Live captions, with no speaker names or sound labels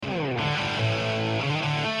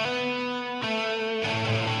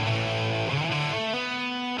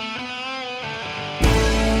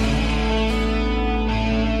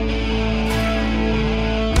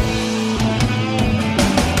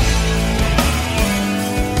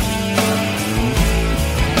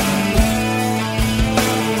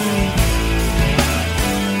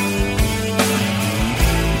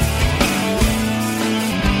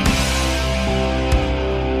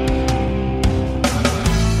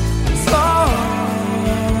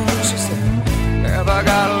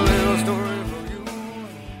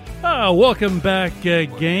Welcome back,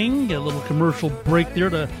 gang. A little commercial break there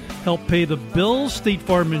to help pay the bills. State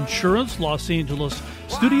Farm Insurance, Los Angeles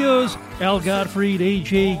Studios. Al Gottfried,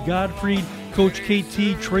 AJ Gottfried, Coach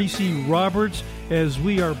KT, Tracy Roberts, as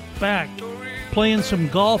we are back playing some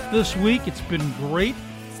golf this week. It's been great.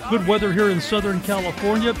 Good weather here in Southern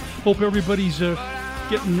California. Hope everybody's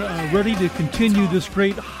getting ready to continue this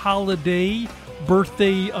great holiday,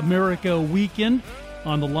 Birthday America weekend.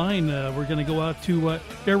 On the line, we're going to go out to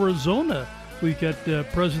Arizona. We've got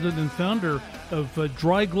president and founder of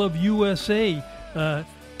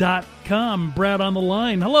DryGloveUSA.com, Brad, on the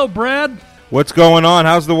line. Hello, Brad. What's going on?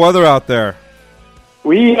 How's the weather out there?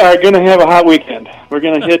 We are going to have a hot weekend. We're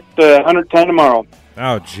going to hit 110 tomorrow.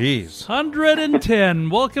 Oh, geez. 110.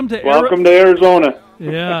 Welcome to Arizona.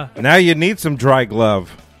 Yeah. Now you need some dry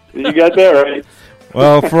glove. You got that right.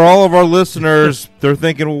 Well, for all of our listeners, they're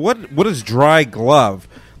thinking, well, what is dry glove?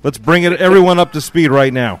 Let's bring everyone up to speed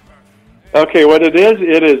right now. Okay, what it is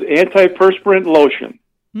antiperspirant lotion.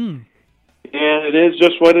 And it is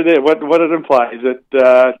just what it is, what it implies.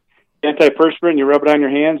 Antiperspirant, you rub it on your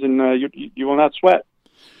hands, and you will not sweat.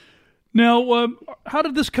 Now, how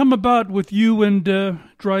did this come about with you and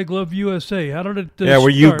Dry Glove USA? How did it were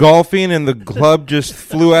start? You golfing and the glove just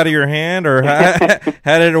flew out of your hand, or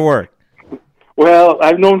how did it work? Well,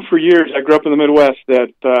 I've known for years, I grew up in the Midwest,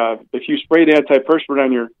 that if you sprayed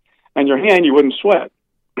antiperspirant on your hand, you wouldn't sweat.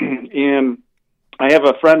 And I have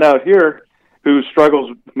a friend out here who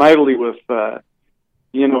struggles mightily with, going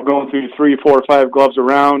through 3, 4, 5 gloves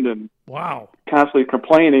around and constantly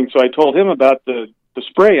complaining. So I told him about the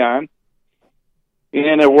spray on,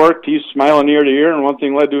 and it worked. He's smiling ear to ear, and one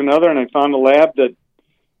thing led to another, and I found a lab that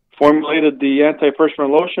formulated the antiperspirant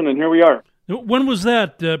lotion, and here we are. When was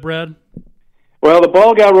that, Brad? Well, the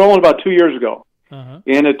ball got rolling about 2 years ago,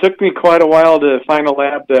 and it took me quite a while to find a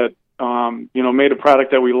lab that, made a product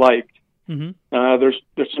that we liked. There's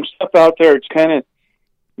some stuff out there. It's kind of,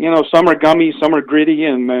 some are gummy, some are gritty,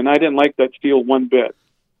 and I didn't like that feel one bit.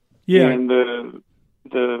 Yeah. And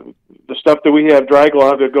the stuff that we have, Dry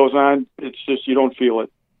Glove, it goes on. It's just you don't feel it.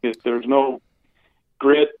 There's no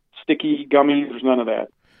grit, sticky, gummy. There's none of that.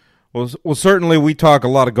 Well, certainly we talk a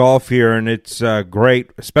lot of golf here, and it's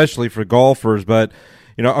great, especially for golfers. But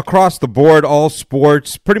across the board, all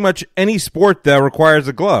sports, pretty much any sport that requires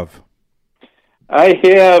a glove. I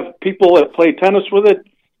have people that play tennis with it.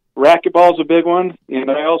 Racquetball's a big one, and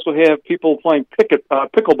I also have people playing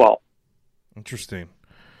pickleball. Interesting.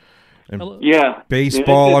 And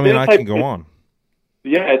baseball. I can go on.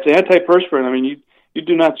 Yeah, it's antiperspirant. I mean, you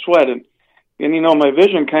do not sweat, and my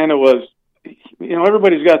vision kind of was.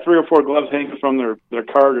 Everybody's got 3 or 4 gloves hanging from their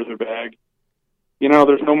cart or their bag.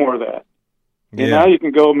 There's no more of that. And now you can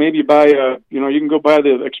go maybe buy you can go buy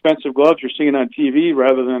the expensive gloves you're seeing on TV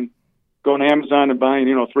rather than going to Amazon and buying,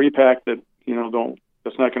 3-pack that,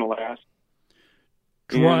 that's not going to last.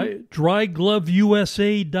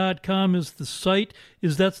 DryGloveUSA.com is the site.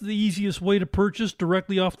 Is that the easiest way to purchase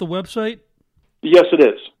directly off the website? Yes, it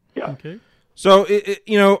is. Yeah. Okay. So,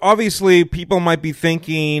 obviously people might be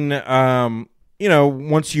thinking,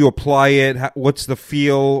 once you apply it, what's the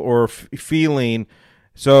feel or feeling?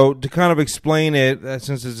 So to kind of explain it,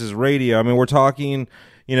 since this is radio, we're talking,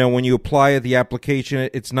 when you apply it, the application,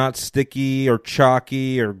 it's not sticky or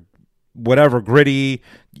chalky or whatever, gritty.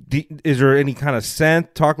 Is there any kind of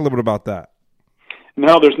scent? Talk a little bit about that.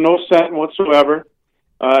 No, there's no scent whatsoever.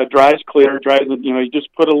 Dries clear. You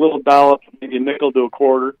just put a little dollop, maybe a nickel to a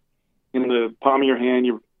quarter, in the palm of your hand.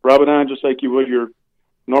 You rub it on just like you would your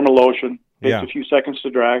normal lotion. Takes a few seconds to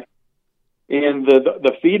dry. And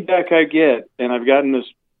the feedback I get, and I've gotten this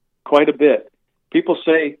quite a bit, people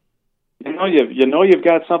say, you've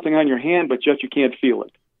got something on your hand, but yet you can't feel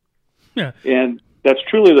it. Yeah. And that's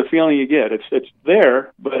truly the feeling you get. It's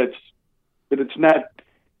there, but it's not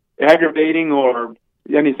aggravating or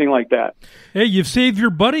anything like that. Hey, you've saved your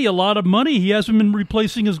buddy a lot of money. He hasn't been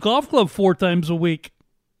replacing his golf club 4 times a week.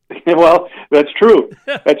 Well, that's true.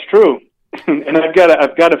 That's true. And I've got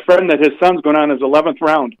a friend that his son's going on his 11th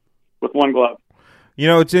round with 1 glove.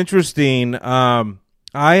 It's interesting. I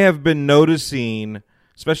have been noticing,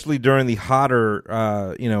 especially during the hotter,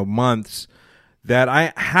 months, that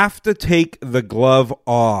I have to take the glove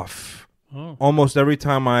off almost every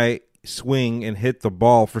time I swing and hit the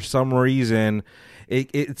ball. For some reason,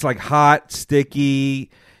 it's like hot, sticky.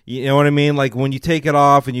 You know what I mean? Like when you take it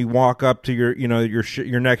off and you walk up to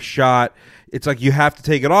your next shot, it's like you have to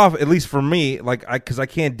take it off. At least for me, because I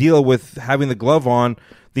can't deal with having the glove on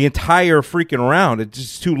the entire freaking round. It's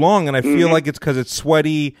just too long, and I feel like it's because it's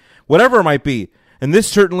sweaty, whatever it might be. And this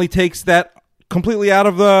certainly takes that completely out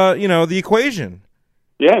of the the equation.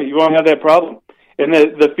 Yeah, you won't have that problem. And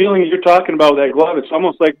the feeling you're talking about with that glove, it's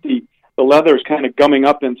almost like the leather is kind of gumming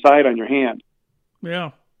up inside on your hand.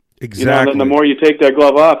 Yeah. Exactly. And then the more you take that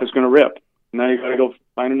glove off, it's going to rip. Now you got to go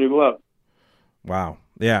find a new glove. Wow.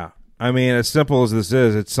 Yeah. I mean, as simple as this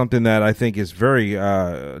is, it's something that I think is very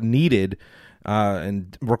needed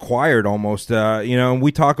and required almost. And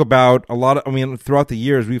we talk about a lot of, throughout the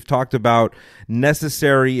years, we've talked about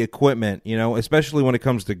necessary equipment, especially when it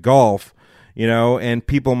comes to golf. And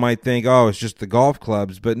people might think, oh, it's just the golf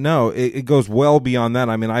clubs. But no, it goes well beyond that.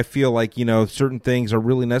 I feel like, certain things are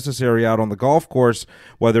really necessary out on the golf course,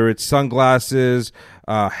 whether it's sunglasses,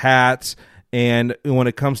 hats, and when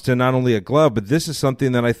it comes to not only a glove, but this is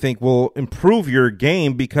something that I think will improve your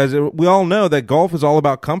game because we all know that golf is all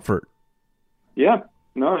about comfort. Yeah,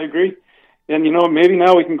 no, I agree. And, maybe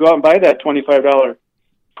now we can go out and buy that $25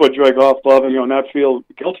 FootJoy golf glove and, not feel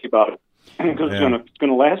guilty about it because it's going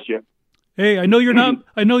to last you. Hey, I know you're not,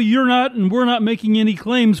 and we're not making any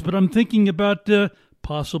claims, but I'm thinking about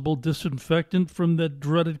possible disinfectant from the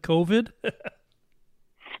dreaded COVID.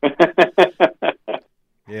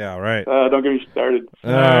 Yeah, right. Don't get me started.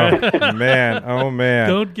 Oh, man. Oh, man.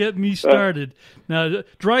 Don't get me started. Now,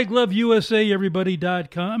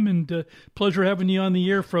 DryGloveUSA, and pleasure having you on the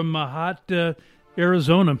air from hot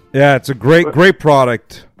Arizona. Yeah, it's a great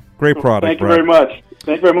product. Great product. Thank you very much.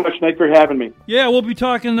 Thank you very much, Nate, for having me. Yeah, we'll be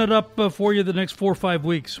talking it up for you the next 4 or 5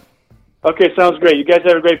 weeks. Okay, sounds great. You guys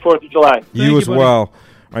have a great 4th of July. You as well.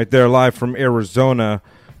 Right there, live from Arizona.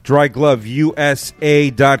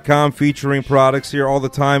 DryGloveUSA.com, featuring products here all the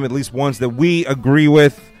time, at least ones that we agree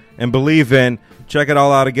with and believe in. Check it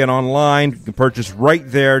all out again online. You can purchase right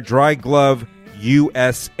there,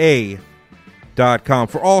 DryGloveUSA.com,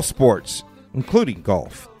 for all sports, including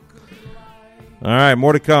golf. All right,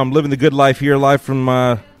 more to come. Living the good life here, live from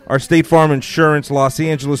our State Farm Insurance Los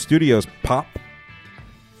Angeles studios. Pop.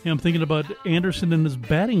 Yeah, I'm thinking about Anderson and his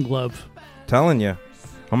batting glove. Telling you.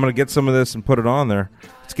 I'm going to get some of this and put it on there.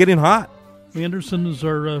 It's getting hot. Anderson is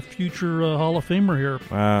our future Hall of Famer here.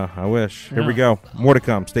 I wish. Here we go. More to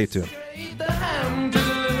come. Stay tuned.